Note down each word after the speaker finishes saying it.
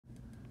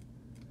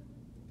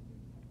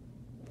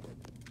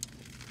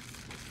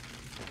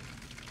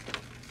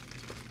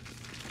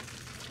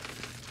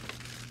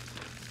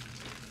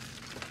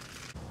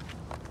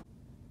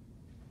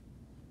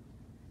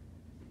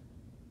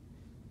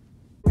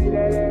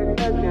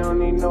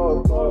need no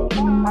applause.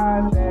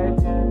 High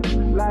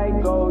fashion,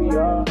 like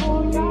Goya,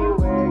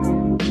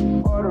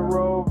 G-Wagon, or the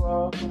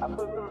Rover.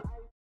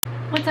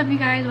 What's up, you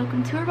guys?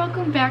 Welcome to or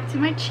welcome back to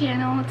my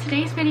channel.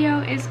 Today's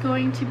video is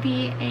going to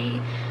be a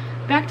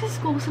back to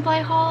school supply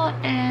haul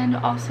and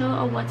also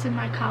a what's in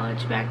my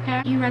college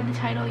backpack. You read the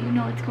title, you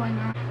know what's going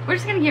on. We're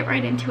just gonna get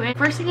right into it.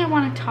 First thing I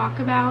want to talk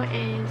about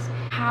is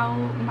how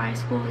my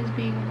school is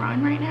being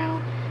run right now.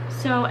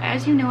 So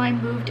as you know, I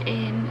moved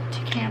in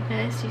to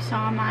campus. You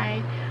saw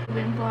my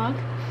move-in vlog.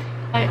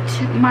 But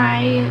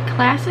my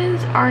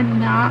classes are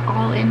not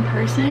all in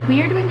person.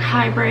 We are doing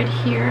hybrid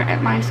here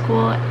at my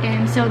school,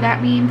 and so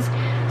that means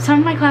some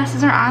of my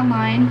classes are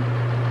online,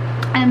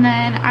 and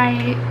then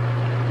I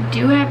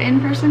do have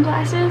in-person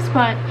classes,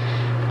 but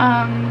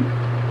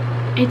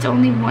it's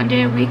only one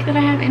day a week that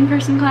I have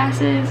in-person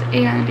classes,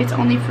 and it's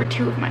only for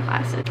 2 of my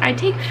classes. I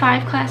take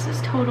 5 classes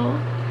total.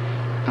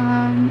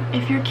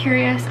 If you're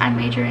curious, I'm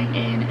majoring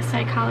in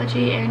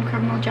psychology and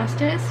criminal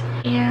justice,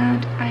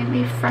 and I'm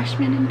a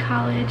freshman in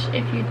college,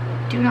 if you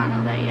do not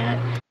know that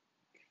yet.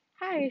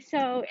 Hi,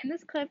 so in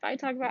this clip I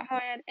talk about how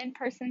I had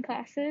in-person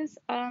classes.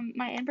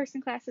 My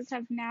in-person classes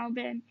have now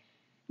been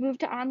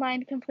moved to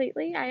online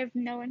completely. I have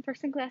no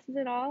in-person classes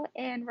at all,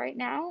 and right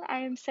now I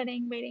am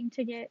sitting waiting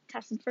to get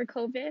tested for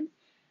COVID.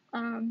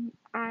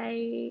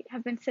 I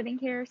have been sitting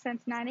here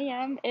since 9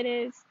 a.m. It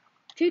is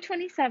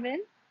 2:27.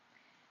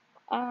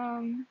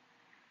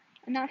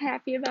 I'm not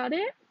happy about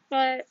it,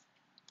 but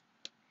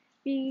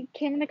we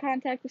came into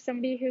contact with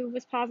somebody who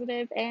was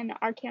positive, and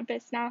our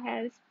campus now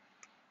has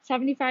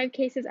 75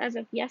 cases as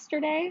of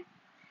yesterday.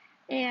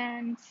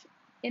 And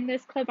in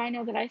this clip, I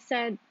know that I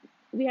said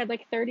we had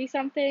like 30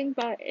 something,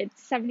 but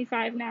it's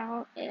 75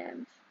 now,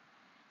 and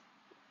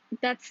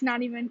that's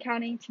not even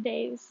counting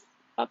today's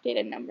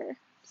updated number.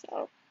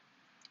 So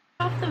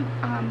off the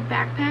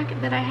backpack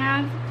that I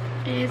have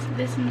is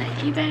this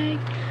Nike bag.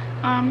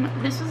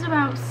 This was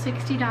about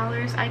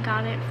 $60. I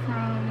got it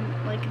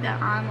from like the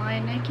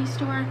online Nike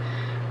store.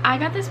 I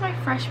got this my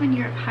freshman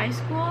year of high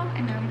school,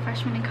 and I'm a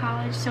freshman in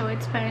college, so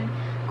it's been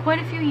quite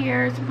a few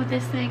years, but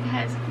this thing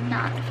has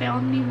not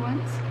failed me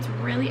once. It's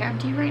really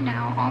empty right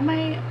now. All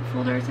my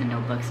folders and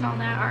notebooks and all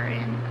that are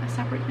in a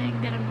separate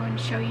thing that I'm going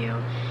to show you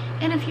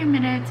in a few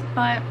minutes,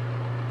 but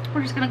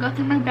we're just going to go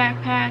through my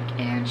backpack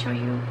and show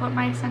you what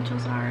my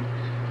essentials are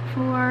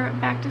for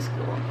back to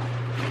school.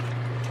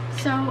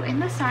 So in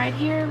the side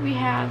here, we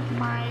have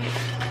my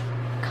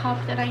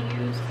cup that I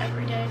use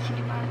every day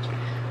pretty much.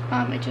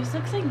 It just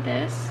looks like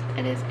this.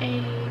 It is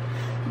a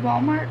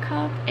Walmart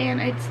cup, and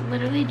it's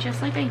literally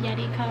just like a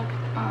Yeti cup.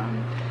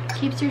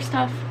 Keeps your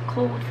stuff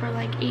cold for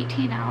like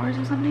 18 hours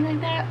or something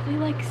like that. They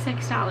like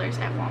 $6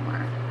 at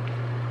Walmart.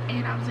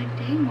 And I was like,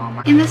 dang,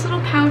 Walmart. In this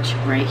little pouch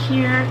right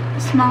here, the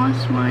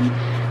smallest one,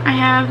 I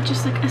have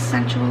just like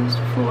essentials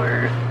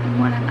for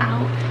when I'm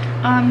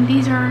out.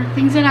 These are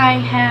things that I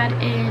had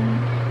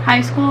in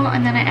high school,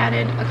 and then I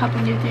added a couple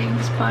new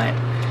things, but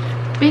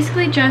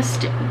basically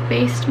just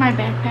based my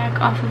backpack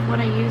off of what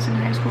I used in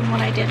high school and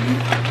what I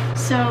didn't.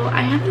 So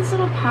I have this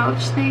little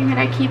pouch thing that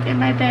I keep in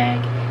my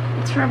bag.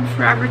 It's from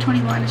Forever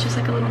 21. It's just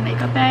like a little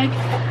makeup bag.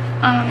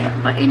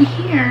 But in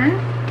here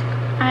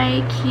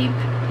I keep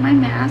my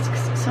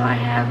masks. So I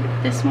have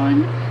this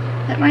one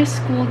that my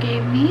school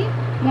gave me,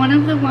 one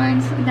of the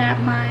ones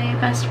that my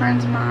best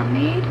friend's mom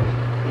made.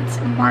 It's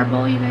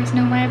marble. You guys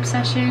know my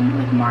obsession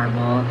with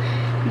marble,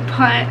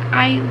 but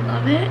I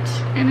love it.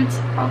 And it's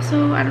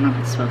also, I don't know if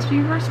it's supposed to be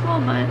reversible,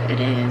 but it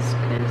is,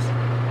 because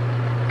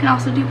you can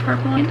also do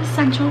purple. It's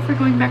essential for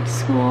going back to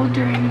school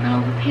during the middle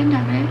of the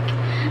pandemic.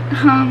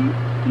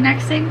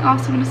 Next thing,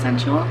 also an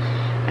essential,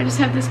 I just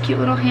have this cute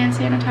little hand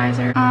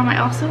sanitizer. I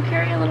also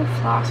carry a little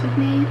floss with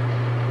me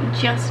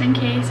just in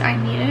case I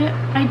need it.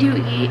 I do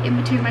eat in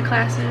between my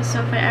classes,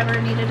 so if I ever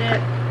needed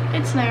it,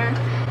 it's there.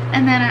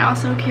 And then I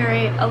also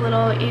carry a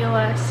little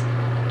EOS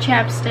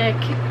chapstick.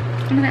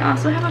 And then I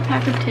also have a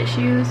pack of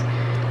tissues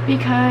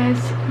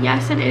because,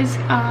 yes, it is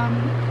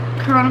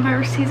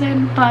coronavirus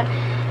season, but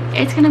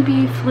it's going to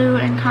be flu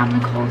and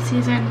common cold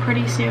season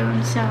pretty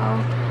soon, so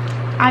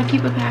I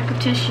keep a pack of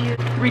tissue.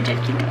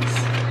 Ridiculous.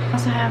 I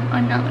also have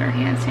another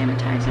hand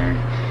sanitizer.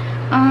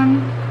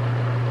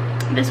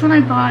 This one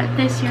I bought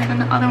this year, and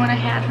the other one I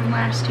had from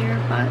last year,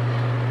 but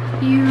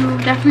you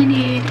definitely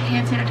need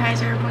hand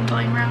sanitizer when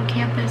going around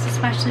campus,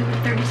 especially with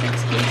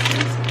 36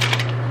 cases.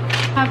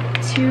 I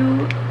have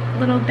 2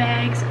 little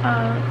bags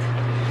of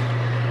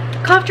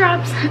cough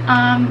drops.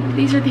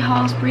 These are the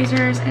Halls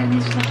Breezers, and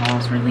these are the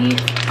Halls Relief.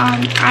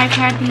 I've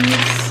had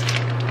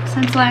these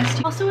since last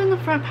year. Also in the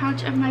front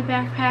pouch of my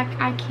backpack,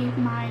 I keep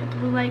my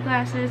blue light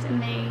glasses,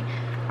 and they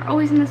are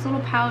always in this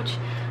little pouch.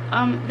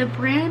 The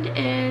brand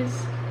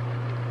is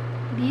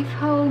Leaf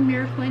Ho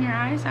Miracle in Your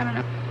Eyes. I don't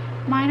know.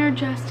 Mine are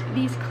just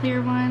these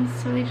clear ones,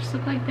 so they just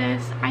look like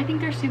this. I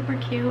think they're super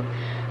cute.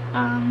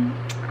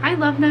 I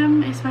love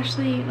them,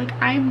 especially like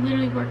I'm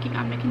literally working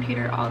on my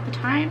computer all the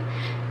time,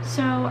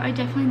 so I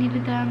definitely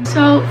needed them.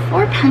 So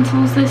for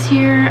pencils this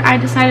year, I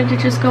decided to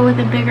just go with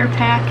a bigger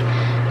pack.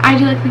 I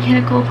do like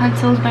mechanical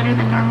pencils better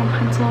than normal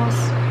pencils.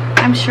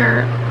 I'm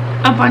sure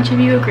a bunch of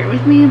you agree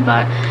with me,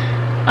 but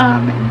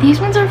these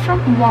ones are from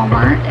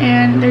Walmart,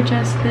 and they're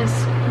just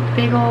this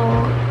big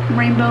old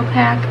rainbow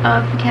pack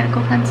of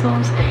mechanical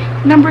pencils.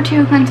 Number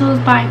 2 pencils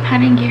by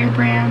Pen & Gear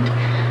brand,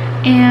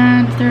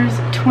 and there's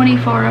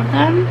 24 of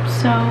them,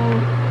 so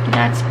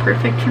that's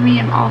perfect for me.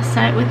 I'm all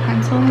set with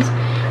pencils.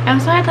 I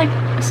also had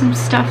like some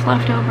stuff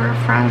left over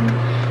from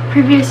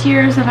previous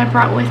years that I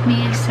brought with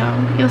me, so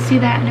you'll see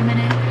that in a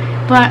minute,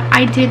 but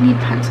I did need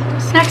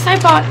pencils. Next, I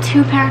bought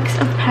 2 packs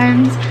of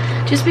pens,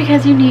 just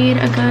because you need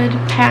a good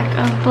pack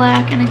of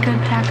black and a good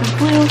pack of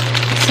blue,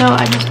 so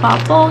I just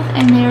bought both,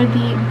 and they're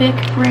the Bic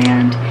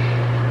brand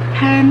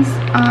pens.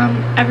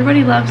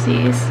 Everybody loves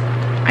these.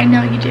 I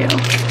know you do.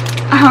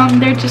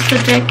 They're just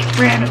the Bic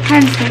brand of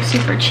pens. They're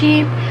super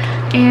cheap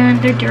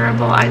and they're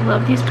durable. I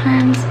love these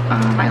pens.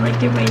 I like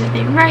the way that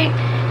they write.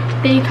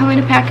 They come in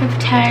a pack of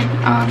 10,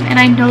 and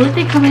I know that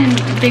they come in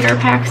bigger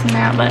packs than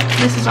that, but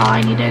this is all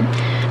I needed.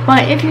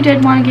 But if you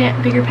did want to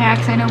get bigger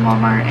packs, I know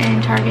Walmart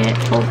and Target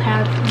both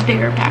have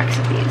bigger packs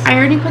of these. I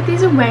already put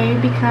these away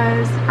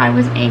because I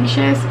was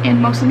anxious, and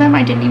most of them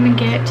I didn't even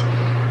get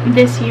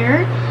this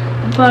year.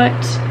 But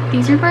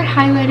these are my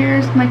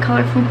highlighters, my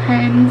colorful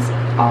pens,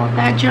 all of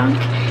that junk.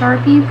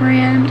 Sharpie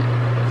brand.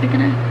 I'm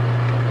gonna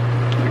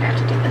have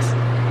to do this.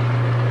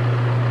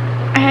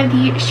 I have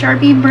the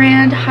Sharpie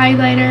brand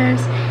highlighters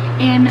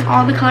in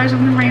all the colors of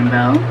the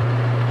rainbow.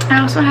 I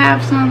also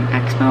have some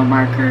Expo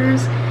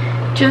markers,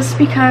 just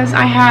because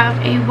I have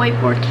a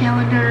whiteboard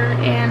calendar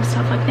and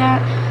stuff like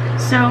that,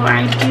 so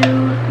I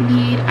do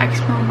need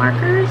Expo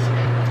markers.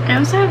 I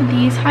also have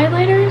these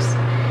highlighters.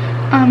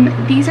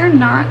 These are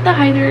not the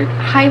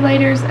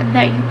highlighters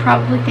that you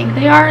probably think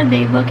they are.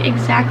 They look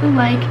exactly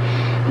like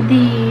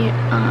the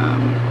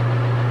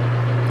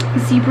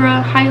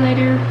zebra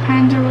highlighter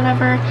pens or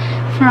whatever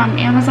from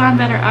Amazon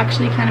that are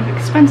actually kind of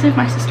expensive.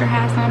 My sister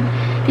has them.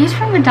 These are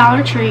from the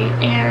Dollar Tree,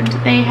 and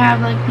they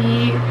have like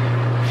the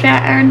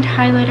fat end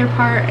highlighter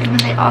part, and then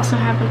they also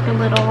have like the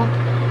little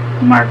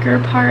marker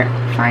part,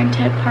 fine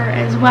tip part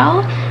as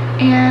well,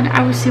 and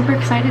I was super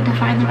excited to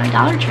find them at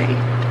Dollar Tree.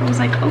 I was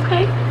like,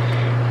 okay.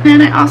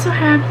 Then I also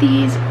have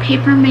these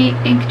Papermate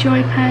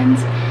Inkjoy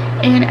pens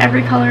in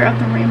every color of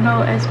the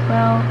rainbow as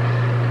well.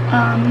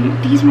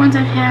 These ones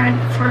I've had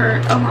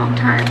for a long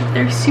time.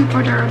 They're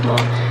super durable.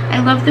 I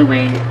love the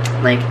way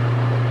like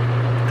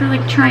they're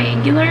like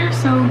triangular,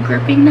 so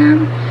gripping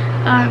them,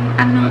 I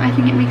don't know, I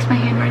think it makes my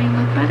handwriting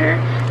look better,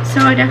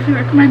 so I definitely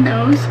recommend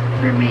those.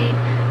 They're made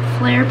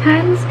Flair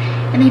pens,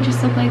 and they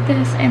just look like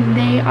this, and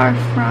they are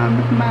from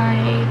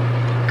my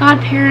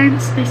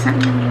godparents. They sent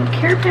me a little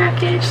care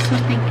package, so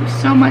thank you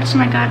so much to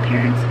my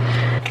godparents.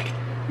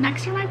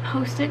 Next are my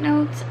post-it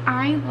notes.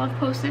 I love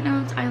post-it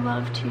notes. I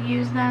love to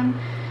use them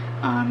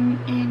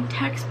in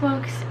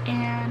textbooks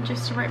and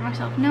just to write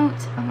myself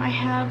notes. I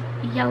have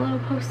yellow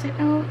post-it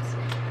notes.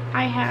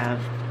 I have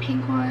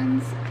pink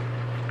ones.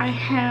 I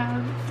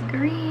have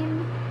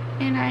green,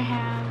 and I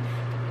have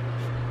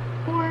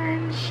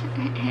orange,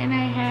 and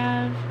I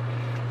have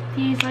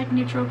these like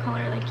neutral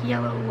color, like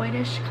yellow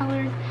whitish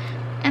color,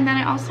 and then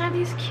I also have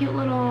these cute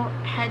little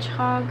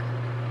hedgehog,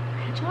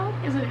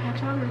 is it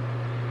hedgehog or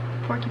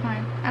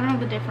porcupine? I don't know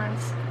the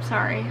difference,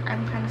 sorry,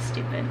 I'm kind of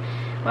stupid,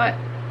 but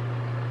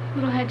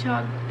little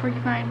hedgehog,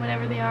 porcupine,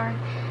 whatever they are,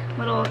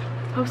 little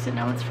post-it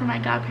notes for my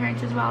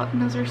godparents as well,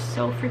 and those are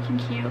so freaking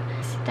cute.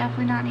 It's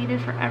definitely not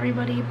needed for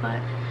everybody, but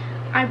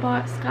I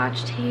bought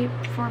scotch tape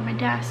for my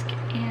desk,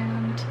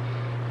 and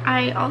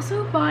I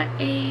also bought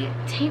a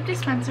tape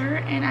dispenser,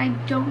 and I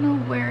don't know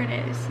where it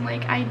is.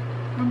 Like, I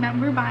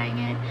remember buying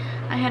it.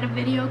 I had a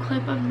video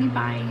clip of me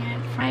buying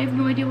it. I have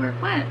no idea where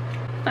it went.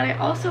 But I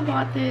also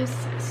bought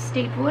this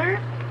stapler,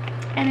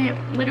 and it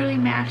literally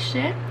matched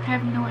it. I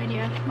have no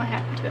idea what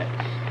happened to it.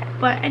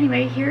 But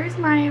anyway, here's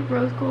my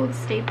rose gold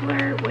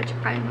stapler, which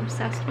I'm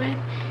obsessed with.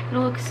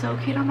 It'll look so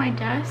cute on my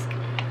desk.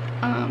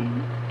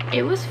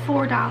 It was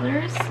 $4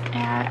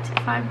 at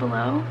Five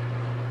Below,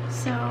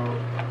 so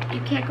you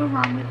can't go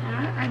wrong with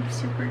that. I'm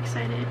super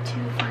excited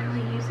to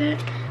finally use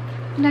it.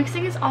 The next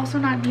thing is also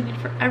not needed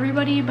for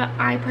everybody, but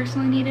I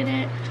personally needed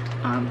it.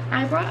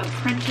 I brought a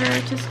printer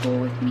to school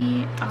with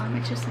me.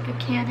 It's just like a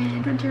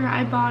Canon printer.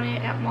 I bought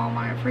it at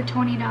Walmart for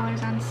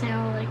 $20 on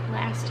sale like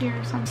last year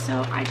or something.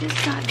 So I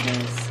just got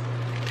this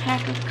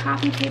pack of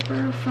copy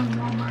paper from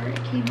Walmart.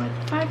 It came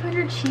with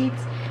 500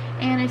 sheets,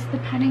 and it's the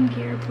Pen &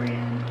 Gear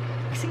brand.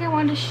 Next thing I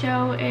wanted to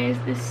show is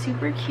this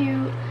super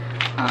cute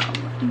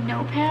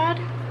notepad.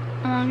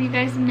 You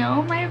guys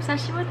know my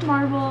obsession with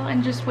marble,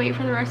 and just wait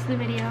for the rest of the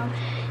video.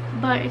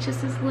 But it's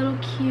just this little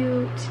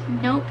cute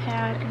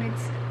notepad, and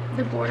it's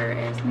the border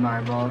is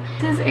marble.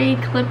 This is a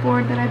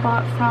clipboard that I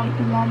bought from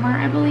Walmart,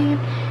 I believe,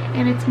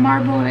 and it's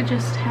marble, and it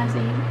just has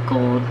a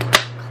gold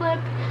clip,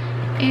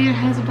 and it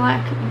has a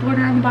black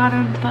border on the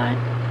bottom, but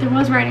there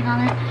was writing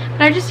on it.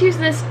 But I just use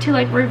this to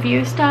like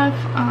review stuff,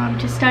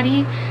 to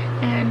study,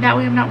 and that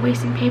way I'm not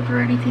wasting paper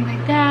or anything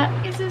like that.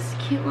 It's this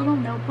cute little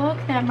notebook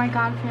that my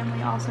god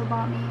family also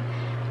bought me.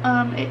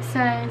 It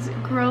says,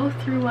 "Grow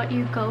through what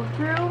you go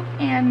through,"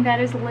 and that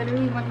is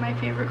literally one of my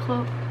favorite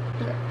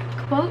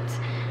quotes.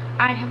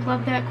 I have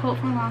loved that quote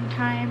for a long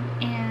time,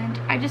 and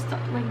I just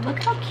thought, like,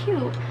 look how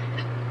cute.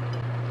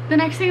 The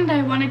next thing that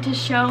I wanted to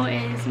show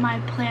is my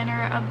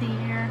planner of the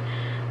year.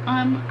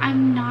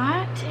 I'm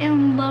not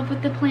in love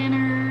with the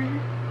planner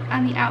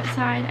on the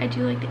outside. I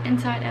do like the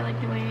inside. I like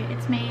the way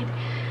it's made.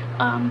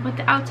 But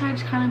the outside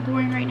is kind of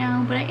boring right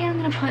now, but I am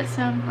going to put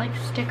some like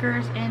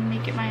stickers and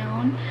make it my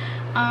own.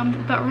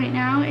 But right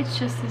now it's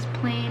just this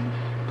plain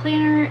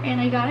planner, and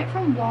I got it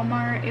from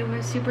Walmart. It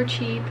was super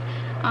cheap.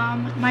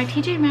 My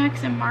TJ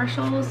Maxx and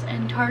Marshalls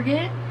and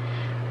Target,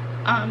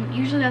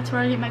 usually that's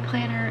where I get my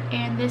planner,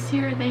 and this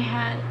year they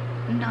had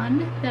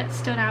none that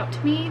stood out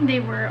to me. They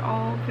were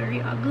all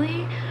very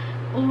ugly,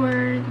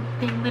 or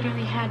they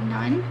literally had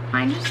none.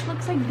 Mine just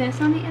looks like this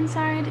on the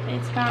inside.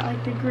 It's got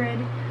like the grid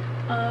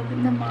of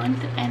the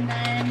month, and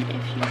then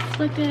if you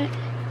flip it,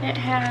 it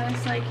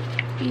has like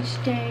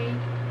each day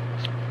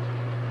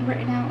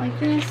written out like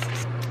this.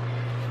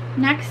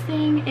 Next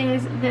thing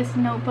is this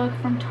notebook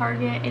from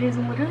Target. It is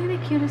literally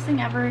the cutest thing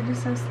ever. It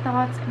just says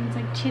thoughts, and it's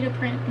like cheetah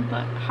print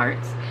but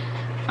hearts.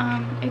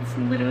 It's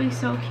literally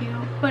so cute.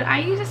 But I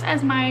use this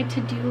as my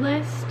to-do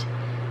list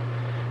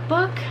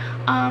book.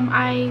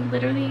 I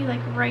literally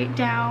like write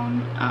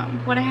down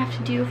what I have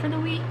to do for the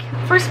week.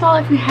 First of all,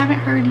 if you haven't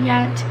heard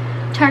yet,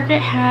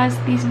 Target has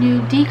these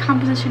new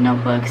decomposition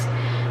notebooks.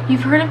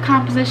 You've heard of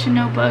composition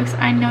notebooks.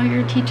 I know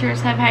your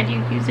teachers have had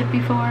you use it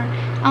before.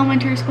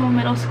 Elementary school,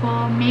 middle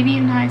school, maybe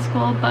in high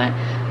school, but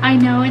I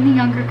know in the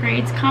younger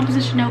grades,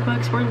 composition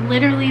notebooks were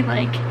literally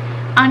like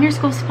on your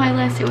school supply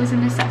list. It was a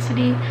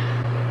necessity.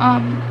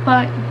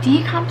 But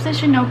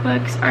decomposition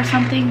notebooks are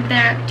something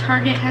that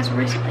Target has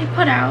recently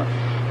put out,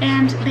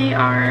 and they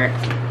are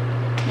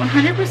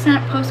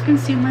 100%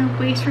 post-consumer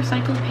waste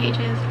recycled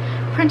pages,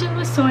 printed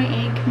with soy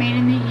ink, made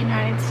in the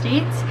United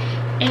States,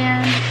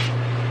 and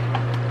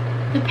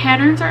the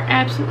patterns are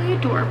absolutely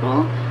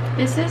adorable.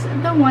 This is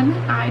the one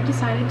that I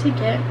decided to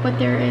get, but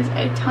there is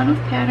a ton of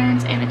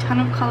patterns and a ton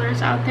of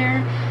colors out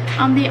there.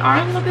 They are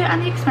a little bit on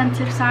the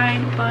expensive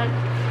side, but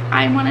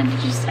I wanted to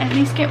just at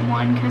least get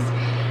one because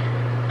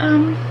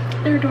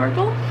they're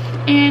adorable,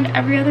 and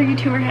every other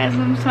YouTuber has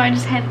them, so I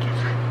just had to get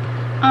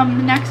them.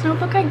 The next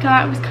notebook I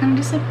got was kind of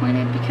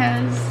disappointed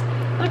because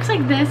it looks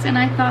like this, and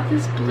I thought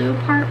this blue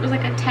part was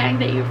like a tag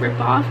that you rip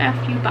off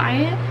after you buy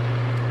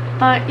it,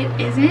 but it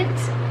isn't.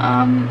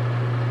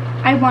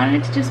 I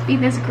wanted it to just be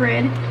this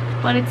grid,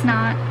 but it's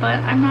not, but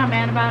I'm not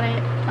mad about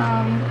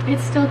it.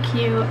 It's still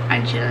cute.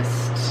 I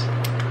just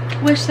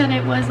wish that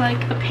it was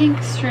like a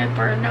pink strip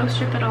or no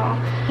strip at all.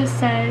 It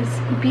says,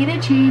 "Be the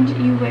change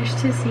you wish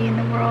to see in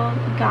the world,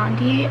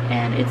 Gandhi,"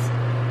 and it's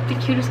the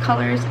cutest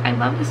colors. I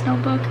love this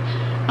notebook.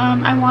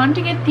 I wanted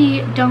to get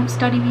the "Don't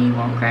Study Me, You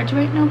Won't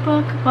Graduate"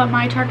 notebook, but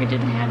my Target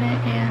didn't have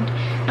it, and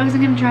I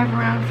wasn't going to drive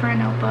around for a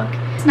notebook.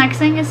 This next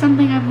thing is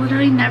something I've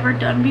literally never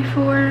done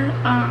before.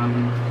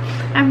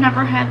 I've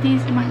never had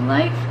these in my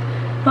life,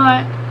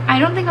 but I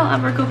don't think I'll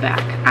ever go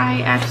back.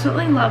 I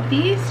absolutely love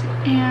these,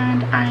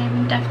 and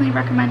I'm definitely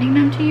recommending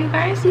them to you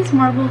guys. These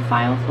marble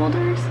file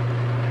folders,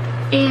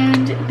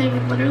 and they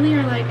literally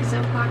are like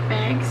Ziploc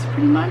bags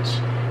pretty much.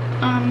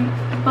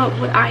 But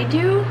what I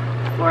do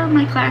for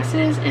my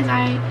classes is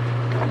I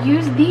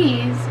use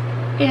these,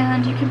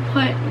 and you can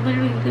put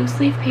literally loose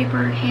leaf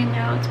paper,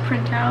 handouts,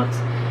 printouts,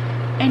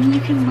 and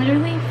you can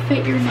literally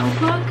fit your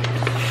notebook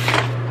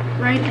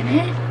right in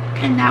it,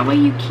 and that way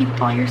you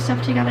keep all your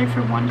stuff together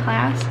for one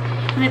class,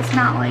 and it's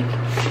not like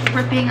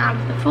ripping out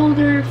of the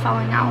folder,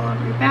 falling out all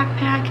over your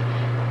backpack.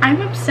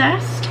 I'm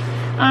obsessed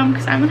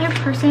because I'm the type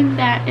of person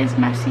that is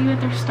messy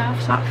with their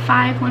stuff, so I got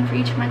 5, one for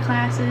each of my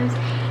classes.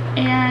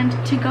 And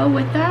to go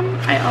with them,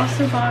 I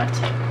also bought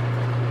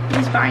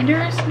these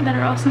binders that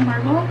are also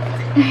marble,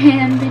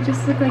 and they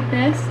just look like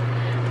this.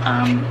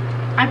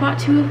 I bought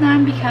 2 of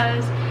them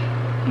because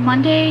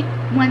Monday,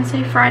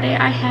 Wednesday, Friday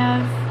I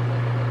have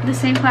the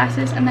same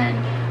classes, and then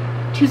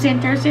Tuesday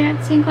and Thursday I had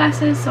the same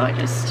classes, so I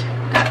just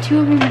got 2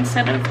 of them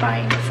instead of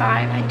buying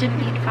 5. I didn't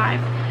need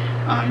 5.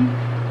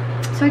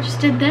 So I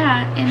just did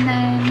that, and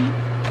then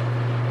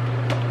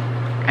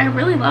I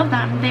really love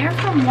them. They're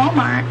from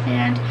Walmart,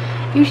 and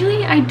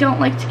usually I don't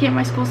like to get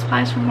my school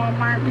supplies from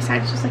Walmart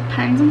besides just like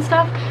pens and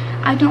stuff.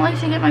 I don't like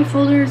to get my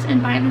folders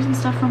and binders and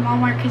stuff from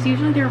Walmart because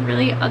usually they're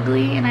really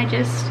ugly, and I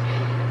just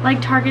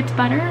like Target's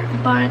better.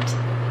 But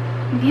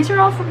these are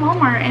all from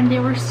Walmart, and they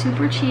were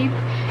super cheap,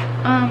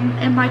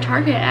 and my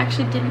Target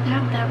actually didn't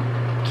have that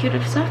cute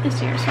of stuff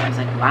this year, so I was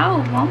like,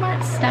 wow,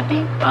 Walmart's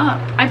stepping up.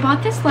 I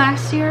bought this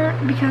last year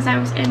because I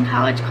was in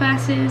college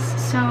classes,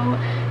 so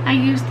I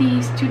used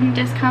the student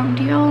discount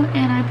deal,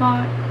 and I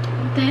bought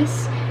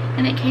this,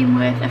 and it came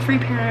with a free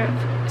pair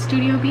of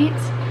Studio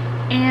Beats,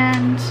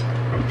 and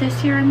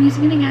this year I'm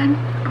using it again.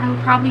 I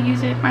will probably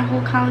use it my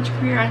whole college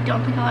career. I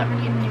don't think I'll ever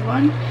need a new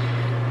one.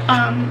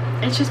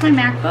 It's just my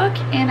MacBook,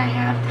 and I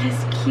have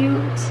this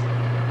cute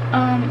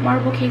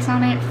marble case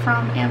on it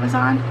from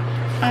Amazon,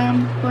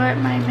 but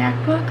my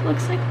MacBook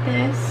looks like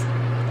this.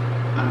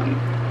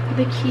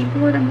 The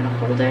keyboard, I'm gonna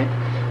hold it.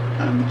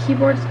 The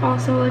keyboard is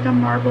also like a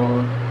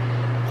marble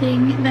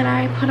thing that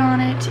I put on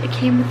it. It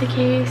came with the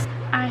case.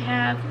 I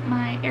have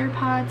my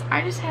AirPods.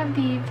 I just have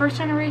the first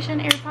generation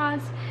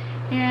AirPods,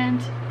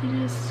 and they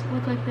just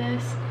look like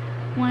this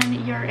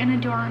when you're in a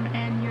dorm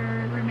and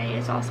your roommate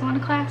is also in a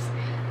class.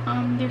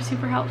 They're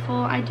super helpful.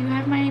 I do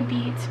have my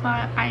Beats,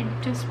 but I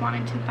just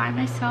wanted to buy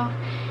myself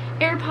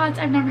AirPods.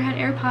 I've never had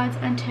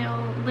AirPods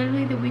until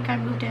literally the week I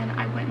moved in.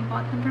 I went and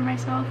bought them for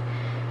myself.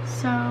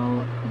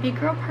 So, big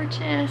girl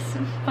purchase,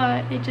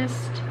 but it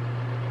just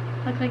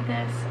looked like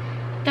this.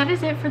 That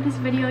is it for this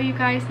video, you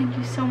guys. Thank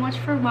you so much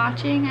for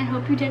watching. I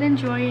hope you did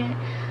enjoy it.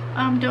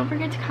 Don't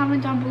forget to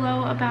comment down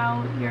below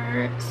about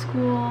your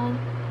school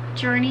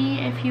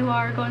journey, if you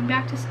are going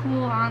back to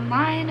school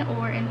online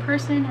or in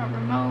person or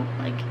remote,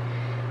 like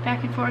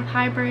back and forth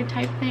hybrid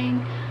type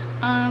thing.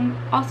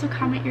 Also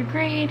comment your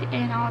grade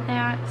and all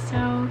that.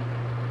 So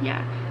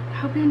yeah, I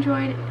hope you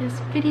enjoyed this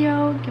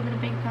video. Give it a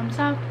big thumbs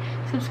up,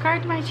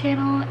 subscribe to my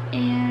channel,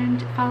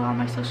 and follow all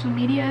my social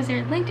medias.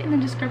 They're linked in the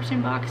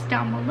description box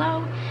down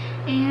below,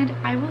 and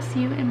I will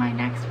see you in my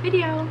next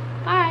video.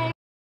 Bye.